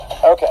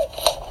Okay,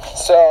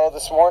 so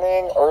this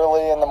morning,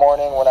 early in the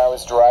morning when I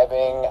was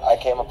driving, I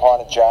came upon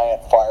a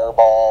giant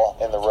fireball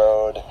in the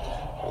road,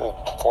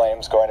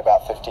 flames going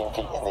about 15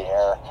 feet in the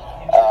air.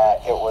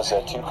 It was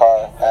a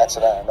two-car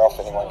accident. I don't know if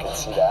anyone can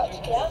see that,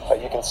 but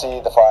you can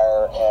see the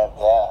fire,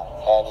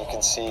 and you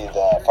can see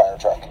the fire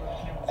truck.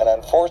 And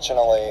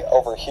unfortunately,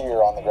 over here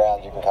on the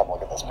ground, you can come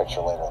look at this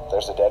picture later,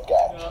 there's a dead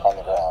guy on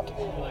the ground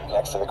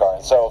next to the car.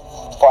 And so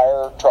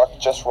fire truck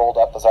just rolled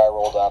up as I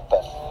rolled up,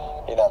 and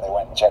they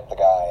went and checked the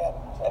guy,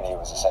 and he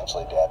was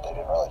essentially dead. They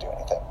didn't really do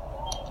anything.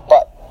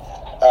 But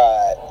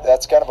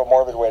that's kind of a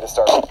morbid way to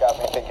start. It got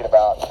me thinking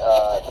about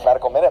the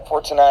medical minute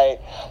for tonight,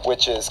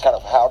 which is kind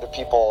of how do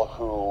people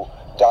who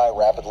die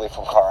rapidly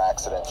from car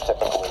accidents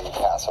typically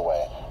pass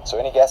away. So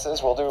any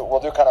guesses? We'll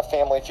do kind of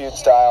Family Feud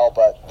style,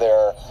 but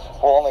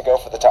we'll only go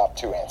for the top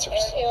two answers.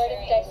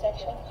 Aortic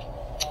dissection.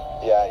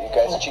 Yeah, you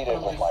guys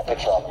cheated with my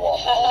picture on the wall.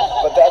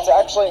 But that's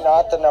actually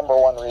not the number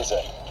one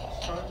reason.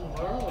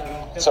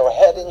 So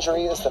head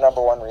injury is the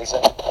number one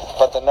reason,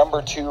 but the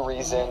number two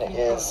reason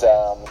is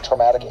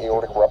traumatic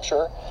aortic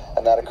rupture,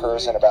 and that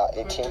occurs in about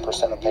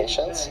 18% of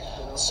patients.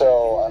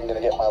 So I'm going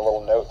to get my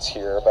little notes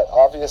here, but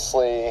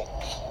obviously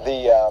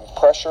the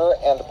pressure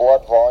and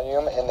blood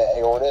volume in the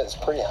aorta is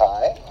pretty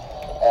high,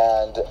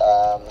 and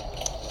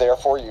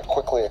therefore you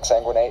quickly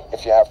exsanguinate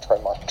if you have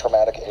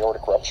traumatic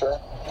aortic rupture.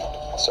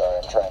 Sorry,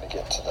 I'm trying to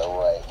get to the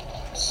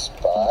right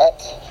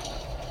spot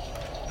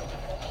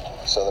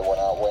so that we're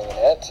not winging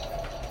it.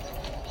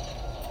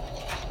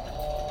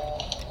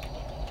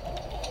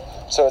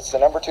 So it's the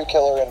number two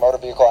killer in motor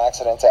vehicle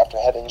accidents after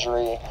head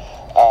injury.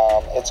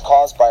 It's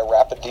caused by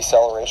rapid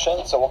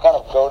deceleration. So we'll kind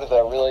of go to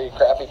the really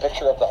crappy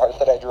picture of the heart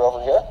that I drew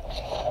over here.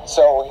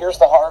 So here's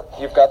the heart.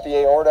 You've got the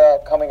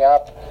aorta coming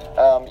up.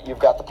 You've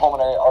got the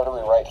pulmonary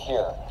artery right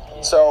here.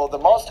 So the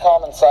most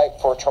common site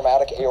for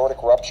traumatic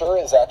aortic rupture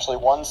is actually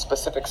one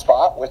specific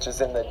spot, which is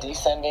in the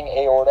descending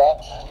aorta,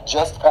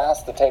 just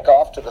past the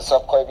takeoff to the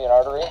subclavian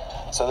artery.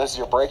 So this is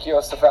your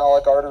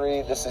brachiocephalic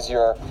artery, this is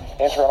your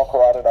internal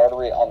carotid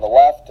artery on the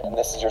left, and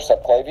this is your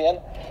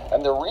subclavian.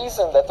 And the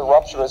reason that the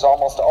rupture is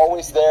almost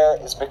always there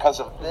is because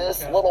of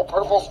this little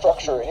purple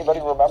structure.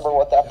 Anybody remember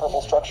what that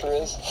purple structure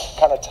is?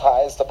 Kind of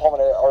ties the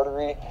pulmonary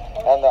artery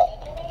and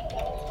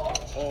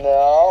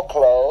no,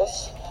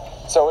 close.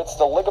 So it's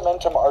the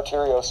ligamentum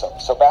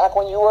arteriosum. So back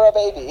when you were a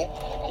baby,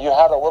 you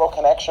had a little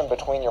connection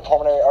between your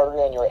pulmonary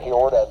artery and your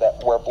aorta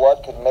where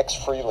blood could mix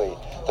freely.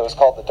 That was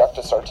called the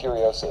ductus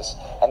arteriosus.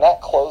 And that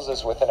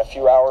closes within a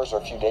few hours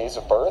or a few days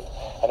of birth,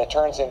 and it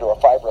turns into a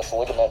fibrous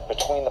ligament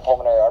between the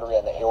pulmonary artery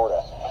and the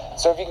aorta.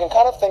 So if you can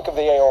kind of think of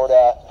the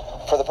aorta,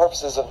 for the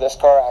purposes of this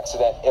car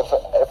accident, if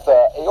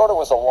the aorta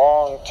was a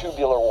long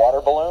tubular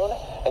water balloon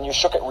and you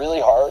shook it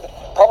really hard,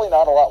 probably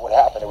not a lot would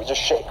happen. It would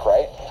just shake,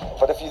 right?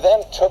 But if you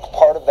then took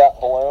part of that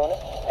balloon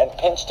and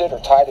pinched it or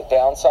tied it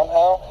down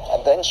somehow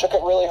and then shook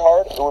it really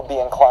hard, it would be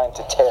inclined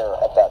to tear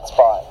at that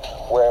spot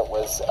where it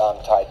was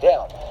tied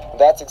down.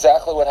 That's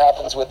exactly what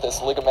happens with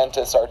this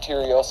ligamentus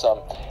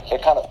arteriosum.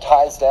 It kind of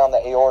ties down the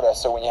aorta,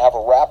 so when you have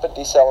a rapid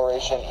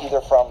deceleration,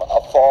 either from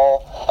a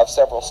fall of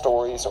several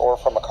stories or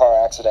from a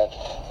car accident,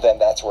 then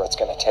that's where it's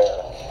going to tear.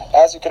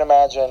 As you can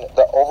imagine,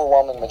 the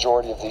overwhelming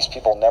majority of these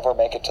people never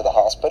make it to the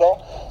hospital,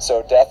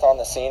 so death on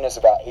the scene is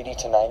about 80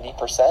 to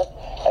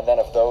 90%, and then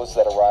of those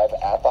that arrive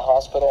at the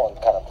hospital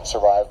and kind of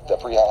survive the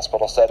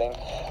pre-hospital setting,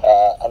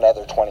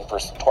 another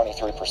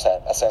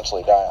 23%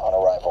 essentially die on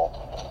arrival.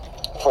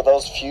 For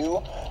those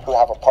few who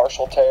have a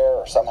partial tear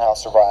or somehow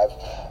survive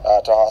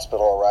to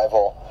hospital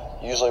arrival,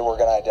 usually we're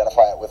going to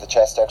identify it with a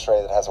chest x-ray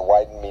that has a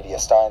widened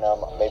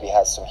mediastinum, maybe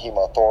has some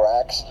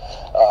hemothorax,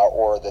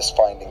 or this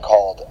finding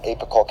called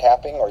apical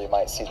capping, or you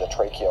might see the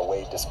trachea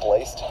way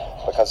displaced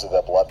because of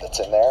the blood that's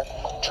in there.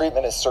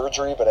 Treatment is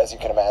surgery, but as you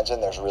can imagine,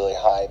 there's really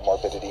high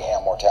morbidity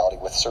and mortality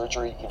with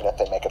surgery. Even if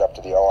they make it up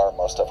to the OR,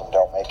 most of them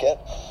don't make it.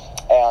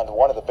 And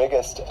one of the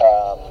biggest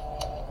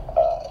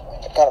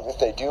if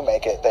they do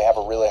make it, they have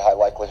a really high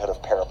likelihood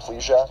of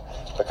paraplegia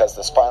because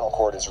the spinal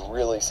cord is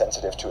really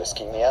sensitive to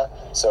ischemia.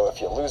 So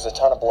if you lose a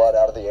ton of blood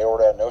out of the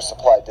aorta, no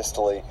supply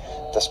distally,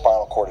 the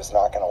spinal cord is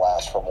not going to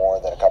last for more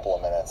than a couple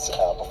of minutes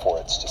before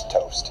it's just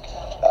toast.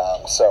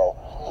 So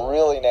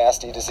really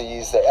nasty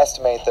disease. They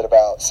estimate that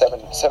about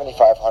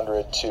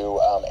 7,500 to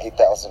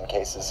 8,000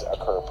 cases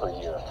occur per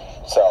year.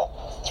 So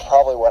it's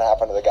probably what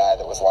happened to the guy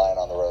that was lying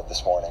on the road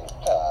this morning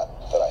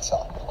that I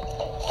saw.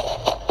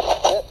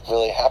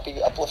 Really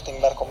happy, uplifting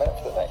medical minute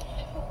for the night.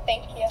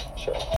 Thank you. Sure.